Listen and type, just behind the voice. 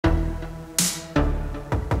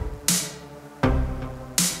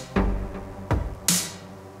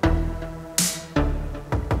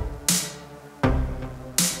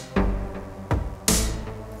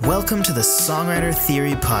Welcome to the Songwriter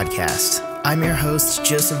Theory Podcast. I'm your host,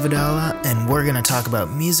 Joseph Vadala, and we're going to talk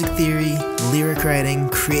about music theory, lyric writing,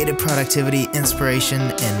 creative productivity, inspiration,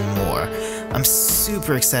 and more. I'm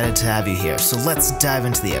super excited to have you here, so let's dive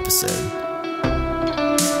into the episode.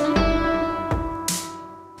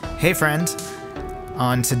 Hey friend,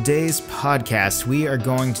 on today's podcast, we are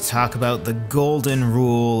going to talk about the golden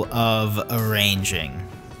rule of arranging.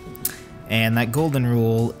 And that golden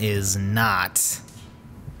rule is not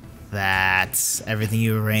that everything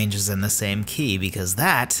you arrange is in the same key, because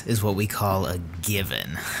that is what we call a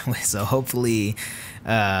given. So hopefully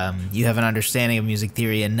you have an understanding of music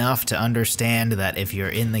theory enough to understand that if you're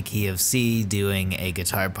in the key of C, doing a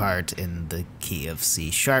guitar part in the key of C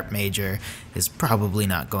sharp major is probably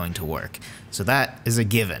not going to work. So that is a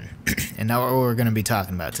given. And now what we're going to be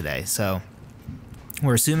talking about today. So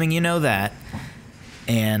we're assuming you know that.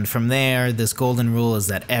 And from there, this golden rule is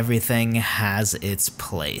that everything has its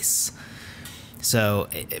place. So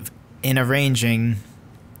in arranging,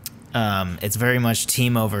 it's very much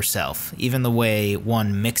team over self. Even the way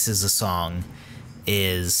one mixes a song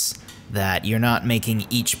is that you're not making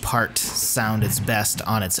each part sound its best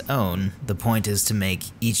on its own. The point is to make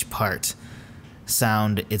each part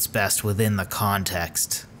sound its best within the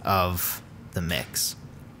context of the mix.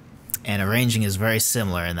 And arranging is very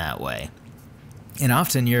similar in that way. And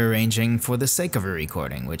often you're arranging for the sake of a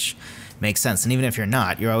recording, which makes sense. And even if you're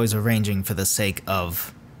not, you're always arranging for the sake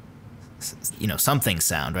of, something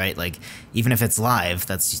sound, right? Like, even if it's live,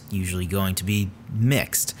 that's usually going to be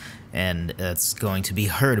mixed, and that's going to be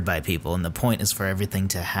heard by people. And the point is for everything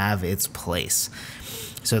to have its place.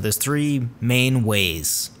 So there's three main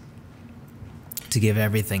ways to give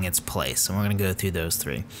everything its place, and we're going to go through those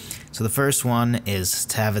three. So the first one is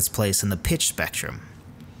to have its place in the pitch spectrum.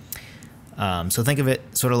 So think of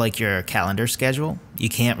it sort of like your calendar schedule. You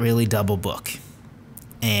can't really double book.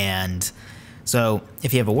 And so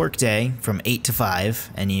if you have a work day from 8 to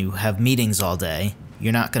 5 and you have meetings all day,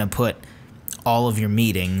 you're not going to put all of your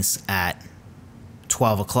meetings at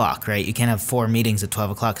 12 o'clock, right? You can't have 4 meetings at 12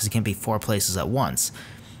 o'clock because you can't be 4 places at once.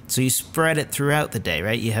 So you spread it throughout the day,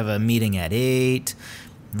 right? You have a meeting at 8,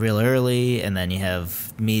 real early, and then you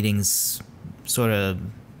have meetings sort of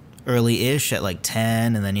early-ish at like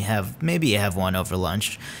 10, and then you have one over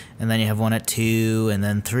lunch, and then you have one at 2, and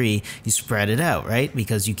then 3. You spread it out, right?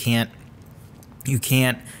 Because you can't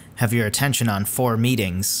have your attention on 4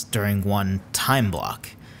 meetings during one time block.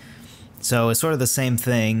 So it's sort of the same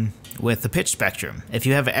thing with the pitch spectrum. If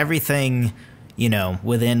you have everything,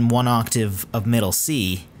 within 1 octave of middle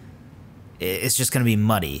C, it's just going to be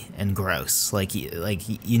muddy and gross. Like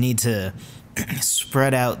you need to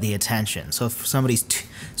spread out the attention. So if somebody's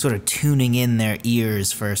sort of tuning in their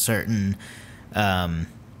ears for a certain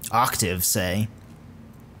octave, say,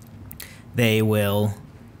 they will,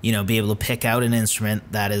 be able to pick out an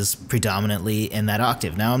instrument that is predominantly in that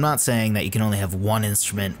octave. Now, I'm not saying that you can only have one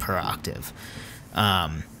instrument per octave.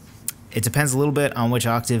 It depends a little bit on which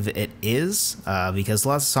octave it is, because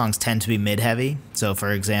lots of songs tend to be mid-heavy. So,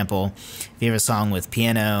 for example, if you have a song with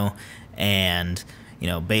piano and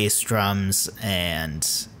bass, drums,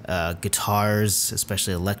 and guitars,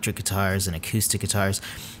 especially electric guitars and acoustic guitars,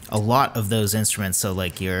 a lot of those instruments, so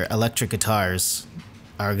like your electric guitars,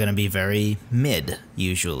 are going to be very mid,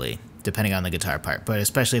 usually, depending on the guitar part. But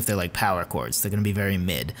especially if they're like power chords, they're going to be very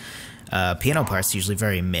mid. Piano parts, usually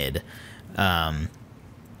very mid. A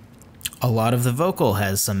lot of the vocal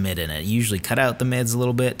has some mid in it. Usually cut out the mids a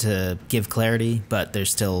little bit to give clarity, but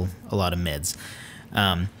there's still a lot of mids.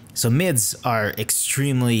 So mids are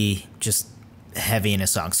extremely just heavy in a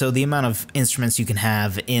song. So the amount of instruments you can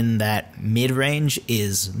have in that mid-range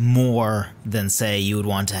is more than, say, you would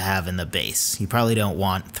want to have in the bass. You probably don't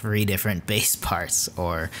want 3 different bass parts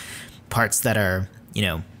or parts that are,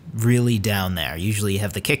 really down there. Usually you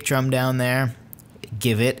have the kick drum down there,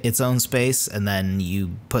 give it its own space, and then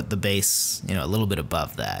you put the bass, a little bit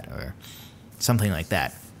above that or something like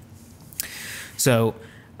that. So,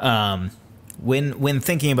 when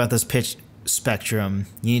thinking about this pitch spectrum,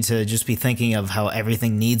 you need to just be thinking of how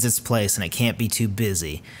everything needs its place and it can't be too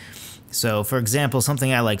busy. So, for example,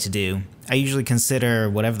 something I like to do, I usually consider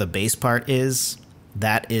whatever the bass part is,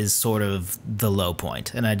 that is sort of the low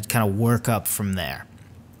point, and I kind of work up from there.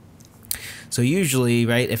 So usually,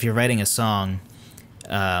 right, if you're writing a song,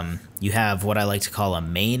 you have what I like to call a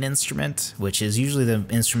main instrument, which is usually the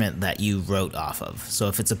instrument that you wrote off of. So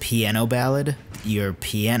if it's a piano ballad, your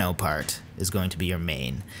piano part is going to be your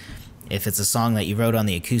main. If it's a song that you wrote on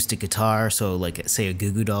the acoustic guitar, so like say a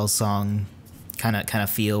Goo Goo Dolls song kind of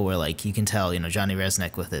feel, where like you can tell, Johnny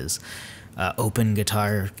Resnick with his open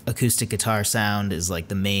guitar, acoustic guitar sound is like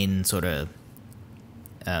the main sort of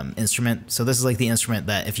instrument. So this is like the instrument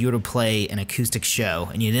that if you were to play an acoustic show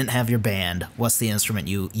and you didn't have your band, what's the instrument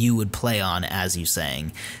you would play on as you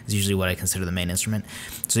sang is usually what I consider the main instrument.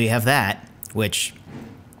 So you have that, which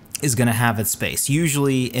is going to have its space,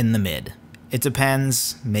 usually in the mid. It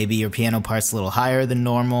depends. Maybe your piano part's a little higher than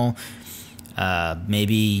normal.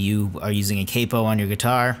 Maybe you are using a capo on your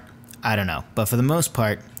guitar. I don't know. But for the most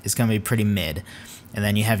part, it's going to be pretty mid. And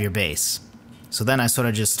then you have your bass. So then I sort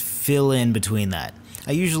of just fill in between that.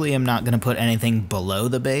 I usually am not going to put anything below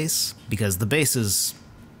the bass, because the bass is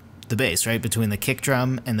the bass, right? Between the kick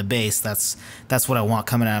drum and the bass, that's what I want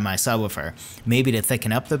coming out of my subwoofer. Maybe to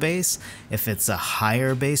thicken up the bass, if it's a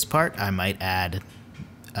higher bass part, I might add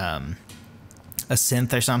a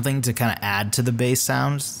synth or something to kind of add to the bass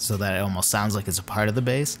sound so that it almost sounds like it's a part of the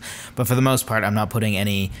bass. But for the most part, I'm not putting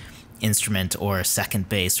any instrument or second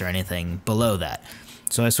bass or anything below that.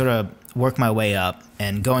 So I sort of work my way up,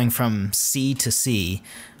 and going from C to C,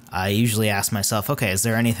 I usually ask myself, okay, is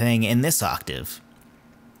there anything in this octave?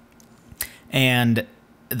 And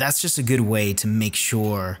that's just a good way to make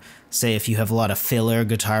sure, say if you have a lot of filler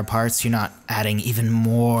guitar parts, you're not adding even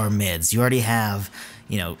more mids. You already have,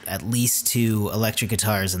 you know, at least 2 electric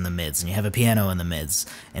guitars in the mids, and you have a piano in the mids,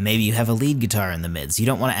 and maybe you have a lead guitar in the mids. You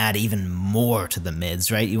don't want to add even more to the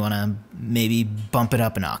mids, right? You want to maybe bump it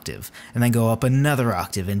up an octave, and then go up another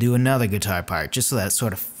octave and do another guitar part, just so that it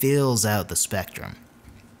sort of fills out the spectrum.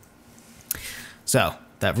 So,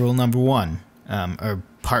 that rule number 1, or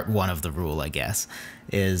part 1 of the rule, I guess,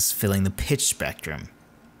 is filling the pitch spectrum.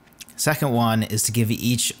 Second one is to give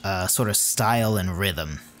each sort of style and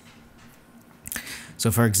rhythm. So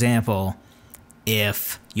for example,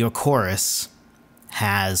 if your chorus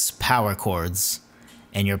has power chords,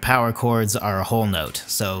 and your power chords are a whole note,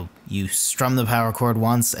 so you strum the power chord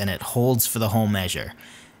once and it holds for the whole measure,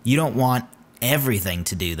 you don't want everything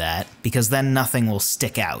to do that, because then nothing will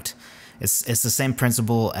stick out. It's the same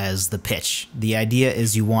principle as the pitch. The idea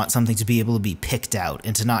is you want something to be able to be picked out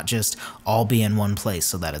and to not just all be in one place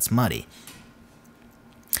so that it's muddy.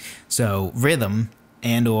 So rhythm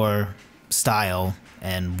and or style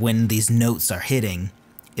and when these notes are hitting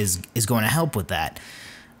is going to help with that.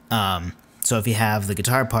 So if you have the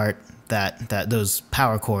guitar part, that those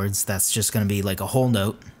power chords, that's just going to be like a whole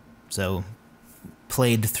note, so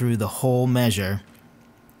played through the whole measure.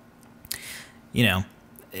 You know,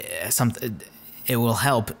 it will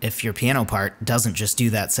help if your piano part doesn't just do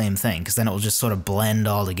that same thing, because then it will just sort of blend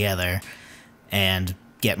all together and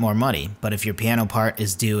get more muddy. But if your piano part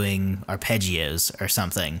is doing arpeggios or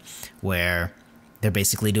something, where they're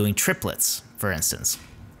basically doing triplets, for instance,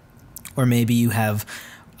 or maybe you have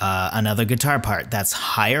another guitar part that's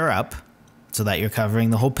higher up, so that you're covering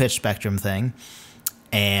the whole pitch spectrum thing,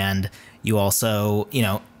 and you also, you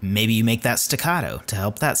know, maybe you make that staccato to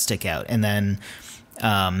help that stick out, and then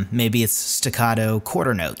maybe it's staccato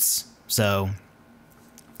quarter notes. So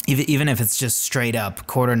even if it's just straight up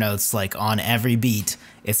quarter notes, like on every beat,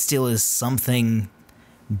 it still is something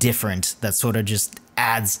different that sort of just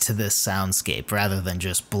adds to this soundscape rather than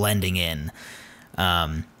just blending in.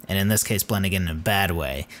 And in this case, blending in a bad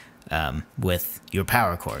way with your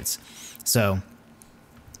power chords. So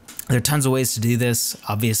there are tons of ways to do this.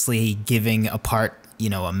 Obviously, giving a part, you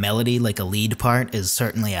know, a melody, like a lead part, is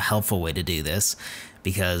certainly a helpful way to do this,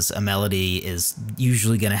 because a melody is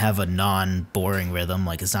usually going to have a non-boring rhythm.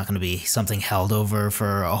 Like, it's not going to be something held over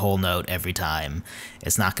for a whole note every time.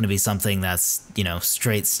 It's not going to be something that's, you know,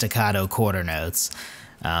 straight staccato quarter notes.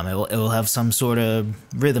 It will have some sort of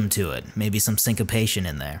rhythm to it, maybe some syncopation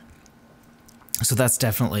in there. So that's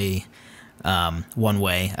definitely one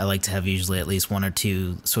way. I like to have usually at least 1 or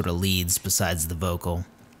 2 sort of leads besides the vocal.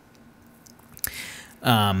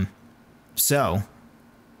 So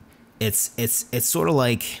it's sort of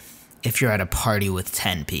like if you're at a party with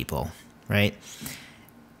 10 people, right?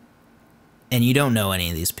 And you don't know any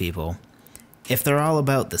of these people. If they're all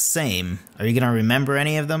about the same, are you going to remember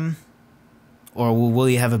any of them? Or will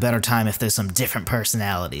you have a better time if there's some different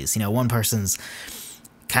personalities? You know, one person's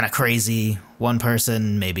kind of crazy, one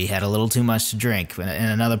person maybe had a little too much to drink, and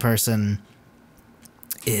another person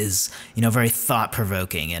is, you know, very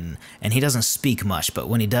thought-provoking, and he doesn't speak much, but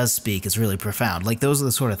when he does speak, it's really profound. Like, those are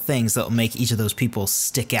the sort of things that will make each of those people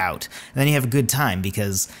stick out. And then you have a good time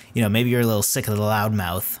because, you know, maybe you're a little sick of the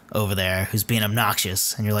loudmouth over there who's being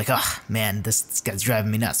obnoxious, and you're like, oh, man, this guy's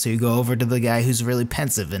driving me nuts. So you go over to the guy who's really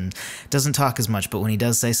pensive and doesn't talk as much, but when he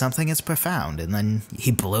does say something, it's profound, and then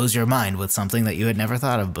he blows your mind with something that you had never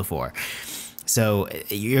thought of before. So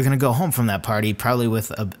you're going to go home from that party probably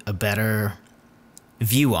with a better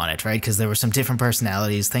view on it, right? Because there were some different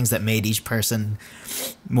personalities, things that made each person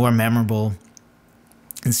more memorable.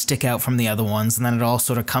 and stick out from the other ones, and then it all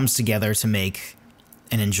sort of comes together to make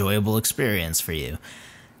an enjoyable experience for you.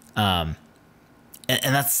 And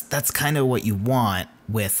that's kind of what you want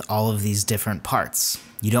with all of these different parts.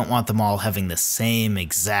 You don't want them all having the same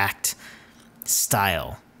exact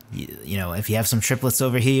style. You know, if you have some triplets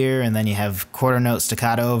over here, and then you have quarter note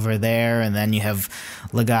staccato over there, and then you have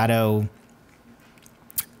legato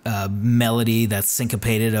melody that's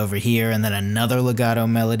syncopated over here, and then another legato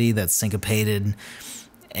melody that's syncopated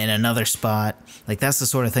in another spot. Like, that's the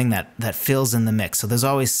sort of thing that fills in the mix. So there's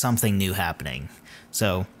always something new happening.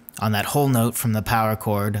 So on that whole note from the power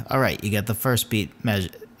chord, all right, you get the first beat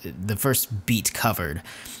covered,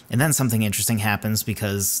 and then something interesting happens,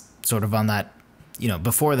 because sort of on that, you know,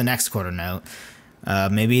 before the next quarter note,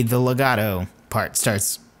 maybe the legato part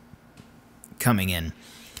starts coming in,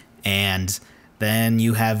 and then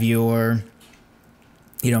you have your,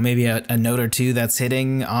 you know, maybe a note or two that's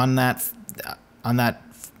hitting on that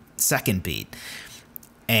second beat,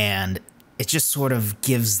 and it just sort of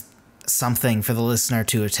gives something for the listener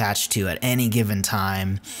to attach to at any given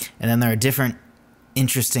time. And then there are different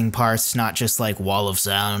interesting parts, not just like wall of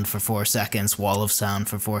sound for 4 seconds, wall of sound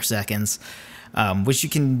for 4 seconds, which you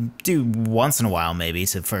can do once in a while maybe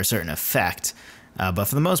for a certain effect, but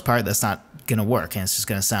for the most part that's not going to work, and it's just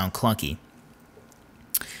going to sound clunky.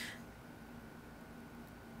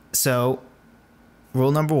 So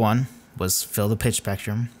rule number 1 was fill the pitch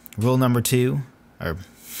spectrum. Rule number 2, or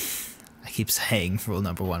I keep saying rule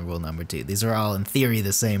number 1, rule number 2. These are all in theory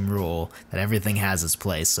the same rule, that everything has its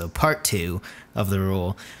place. So part 2 of the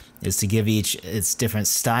rule is to give each its different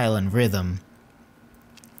style and rhythm.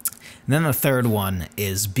 And then the third one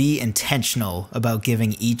is be intentional about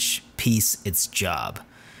giving each piece its job.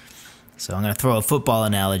 So I'm going to throw a football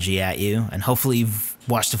analogy at you, and hopefully you've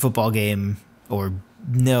watched a football game or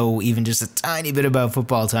know even just a tiny bit about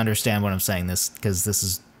football to understand what I'm saying, because this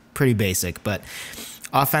is pretty basic. But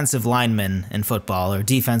offensive linemen in football, or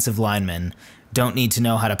defensive linemen, don't need to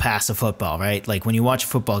know how to pass a football, right? Like, when you watch a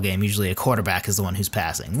football game, usually a quarterback is the one who's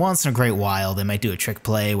passing. Once in a great while, they might do a trick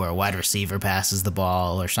play where a wide receiver passes the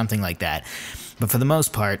ball or something like that. But for the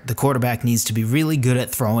most part, the quarterback needs to be really good at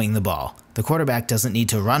throwing the ball. The quarterback doesn't need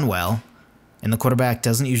to run well, and the quarterback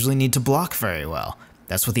doesn't usually need to block very well.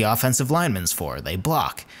 That's what the offensive lineman's for. They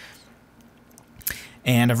block.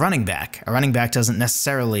 And a running back doesn't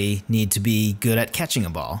necessarily need to be good at catching a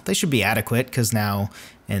ball. They should be adequate, because now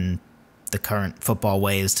in the current football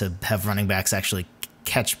way is to have running backs actually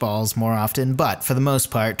catch balls more often. But for the most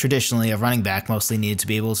part, traditionally, a running back mostly needed to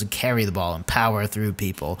be able to carry the ball and power through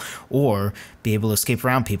people, or be able to escape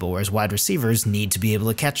around people, whereas wide receivers need to be able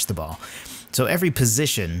to catch the ball. So every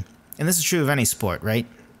position, and this is true of any sport, right?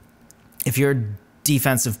 If you're a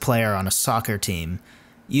defensive player on a soccer team,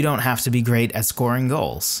 you don't have to be great at scoring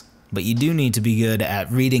goals, but you do need to be good at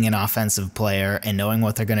reading an offensive player and knowing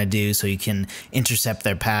what they're going to do, so you can intercept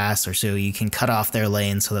their pass, or so you can cut off their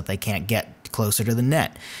lane so that they can't get closer to the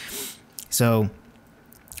net. So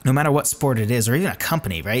no matter what sport it is, or even a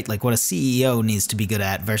company, right? Like, what a CEO needs to be good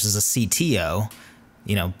at versus a CTO,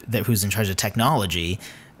 you know, who's in charge of technology,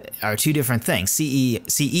 are two different things.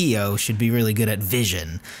 CEO should be really good at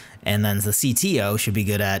vision, and then the CTO should be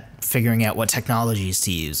good at figuring out what technologies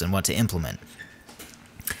to use and what to implement.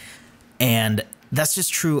 And that's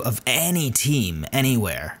just true of any team,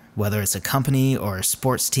 anywhere, whether it's a company or a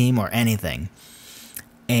sports team or anything.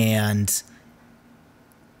 And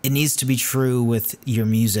it needs to be true with your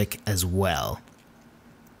music as well.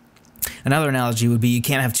 Another analogy would be, you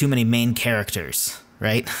can't have too many main characters,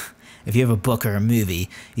 right? If you have a book or a movie,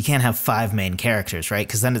 you can't have 5 main characters, right?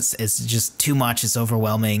 Because then it's just too much, it's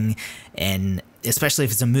overwhelming, and especially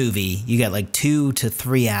if it's a movie, you get like 2 to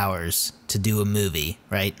 3 hours to do a movie,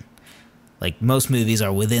 right? Like, most movies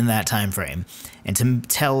are within that time frame. And to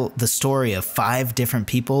tell the story of 5 different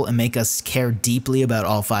people and make us care deeply about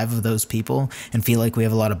all 5 of those people and feel like we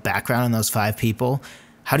have a lot of background in those 5 people,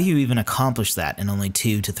 how do you even accomplish that in only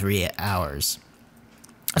 2 to 3 hours?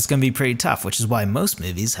 It's going to be pretty tough, which is why most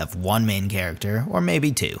movies have 1 main character, or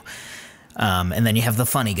maybe 2. And then you have the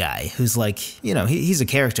funny guy, who's like, you know, he's a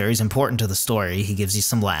character, he's important to the story, he gives you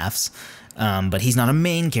some laughs, but he's not a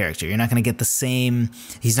main character. You're not going to get the same,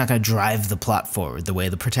 he's not going to drive the plot forward the way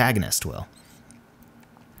the protagonist will.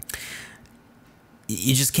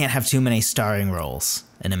 You just can't have too many starring roles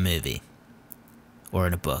in a movie or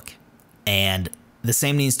in a book. And the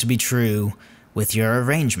same needs to be true with your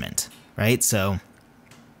arrangement, right? So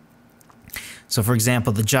for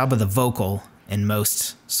example, the job of the vocal in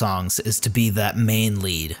most songs is to be that main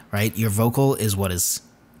lead, right? Your vocal is what is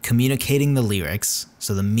communicating the lyrics,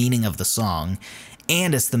 so the meaning of the song,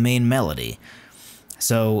 and it's the main melody.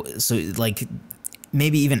 So like,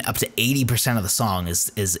 maybe even up to 80% of the song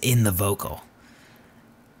is in the vocal.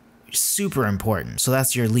 Super important. So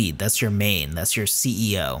that's your lead, that's your main, that's your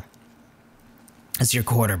CEO, that's your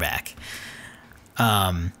quarterback.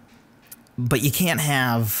 But you can't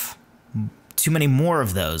have too many more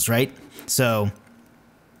of those, right? So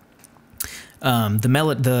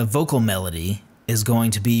the vocal melody is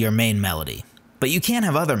going to be your main melody, but you can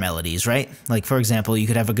have other melodies, right? Like, for example, you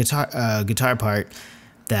could have a guitar part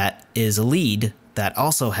that is a lead that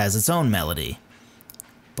also has its own melody.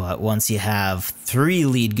 But once you have 3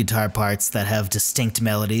 lead guitar parts that have distinct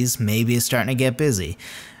melodies, maybe it's starting to get busy.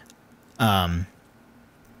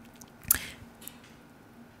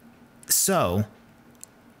 So,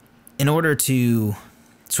 in order to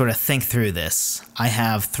sort of think through this, I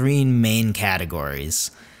have 3 main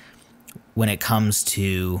categories when it comes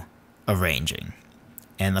to arranging.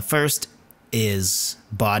 And the first is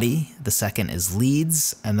body, the second is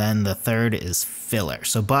leads, and then the third is filler.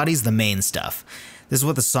 So body's the main stuff. This is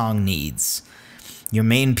what the song needs. Your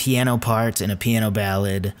main piano part in a piano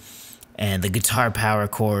ballad, and the guitar power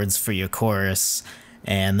chords for your chorus,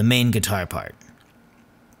 and the main guitar part.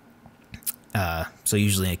 So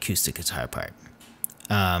usually an acoustic guitar part.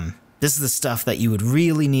 This is the stuff that you would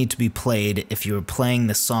really need to be played if you were playing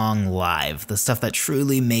the song live. The stuff that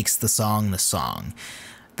truly makes the song the song.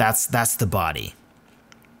 That's the body.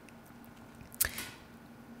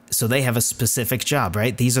 So they have a specific job,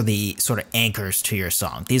 right? These are the sort of anchors to your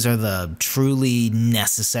song. These are the truly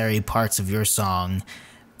necessary parts of your song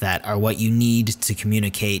that are what you need to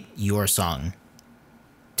communicate your song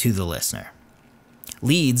to the listener.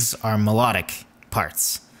 Leads are melodic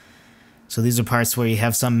parts. So these are parts where you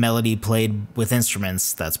have some melody played with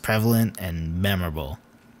instruments that's prevalent and memorable.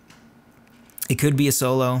 It could be a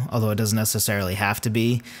solo, although it doesn't necessarily have to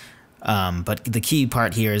be. But the key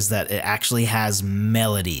part here is that it actually has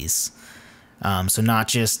melodies. So not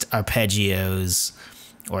just arpeggios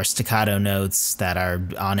or staccato notes that are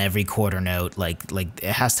on every quarter note. Like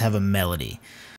it has to have a melody.